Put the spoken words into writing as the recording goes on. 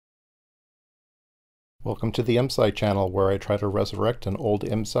Welcome to the IMSAI channel, where I try to resurrect an old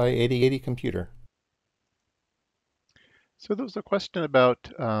IMSAI 8080 computer. So there was a question about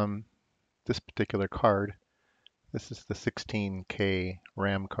this particular card. This is the 16K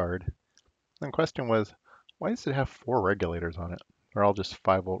RAM card. And the question was, why does it have four regulators on it? They're all just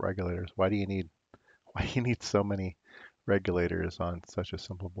 5-volt regulators. Why do you need so many regulators on such a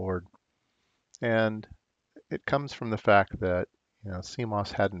simple board? And it comes from the fact that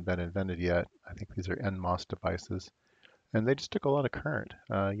CMOS hadn't been invented yet. I think these are NMOS devices, and they just took a lot of current.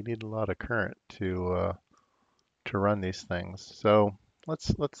 You need a lot of current to run these things. So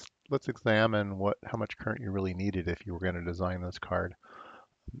let's examine how much current you really needed if you were going to design this card.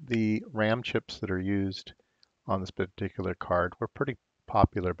 The RAM chips that are used on this particular card were pretty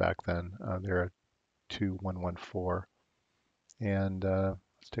popular back then. They're a TU114, and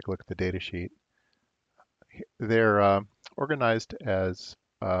let's take a look at the data sheet. They're organized as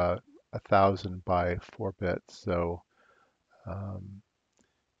 1,000 by 4 bits, so um,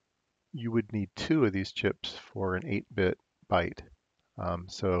 you would need two of these chips for an 8-bit byte.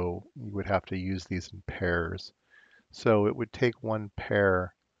 So you would have to use these in pairs. So it would take one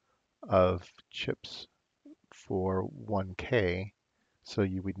pair of chips for 1K. So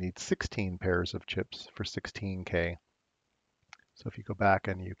you would need 16 pairs of chips for 16K. So if you go back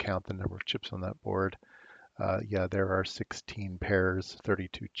and you count the number of chips on that board, yeah, there are 16 pairs,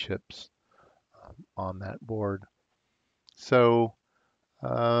 32 chips on that board. So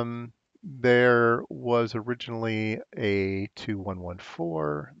there was originally a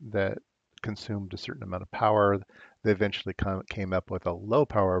 2114 that consumed a certain amount of power. They eventually came up with a low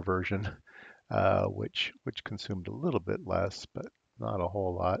power version, which consumed a little bit less, but not a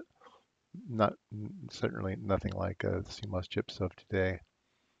whole lot. Not certainly nothing like the CMOS chips of today.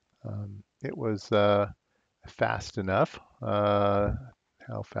 It was fast enough.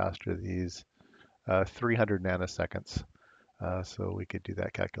 How fast are these? 300 nanoseconds. So we could do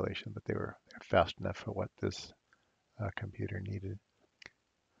that calculation, but they were fast enough for what this computer needed.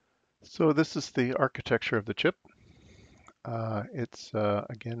 So this is the architecture of the chip. It's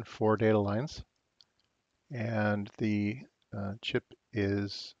again 4 data lines, and the chip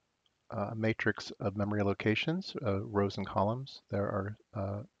is a matrix of memory locations, rows and columns. There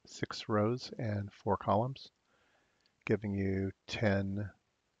are 6 rows and 4 columns, giving you 10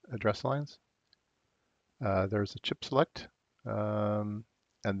 address lines. There's a chip select, um,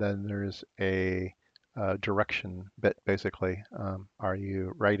 and then there's a direction bit, basically. Are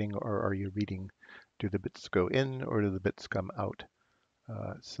you writing or are you reading? Do the bits go in or do the bits come out?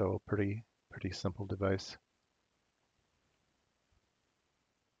 So pretty simple device.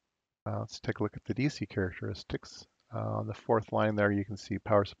 Let's take a look at the DC characteristics. On the 4th line there, you can see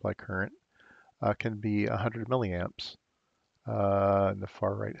power supply current can be 100 milliamps in the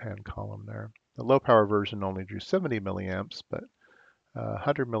far right-hand column there. The low power version only drew 70 milliamps, but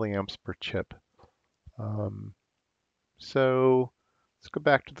 100 milliamps per chip. So let's go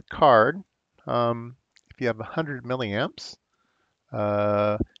back to the card. If you have 100 milliamps,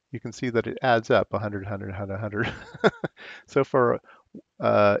 you can see that it adds up 100, 100, 100. So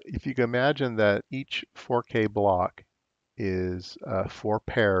if you can imagine that each 4K block is 4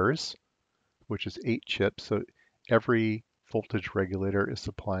 pairs, which is 8 chips. So every voltage regulator is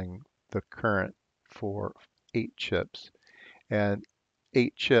supplying the current for 8 chips. And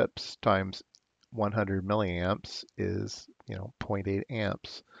 8 chips times 100 milliamps is, zero point 0.8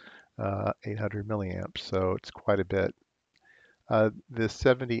 amps, 800 milliamps. So it's quite a bit. The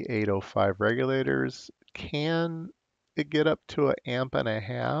 7805 regulators can get up to an amp and a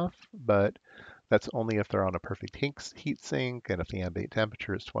half, but that's only if they're on a perfect heat sink and if the ambient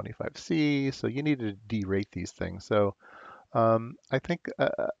temperature is 25 C. So you need to derate these things. So I think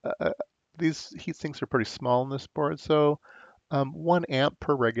these heat sinks are pretty small on this board. So 1 amp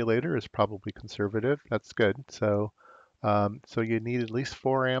per regulator is probably conservative. That's good. So you need at least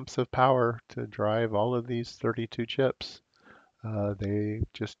 4 amps of power to drive all of these 32 chips. They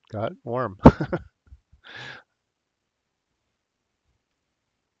just got warm.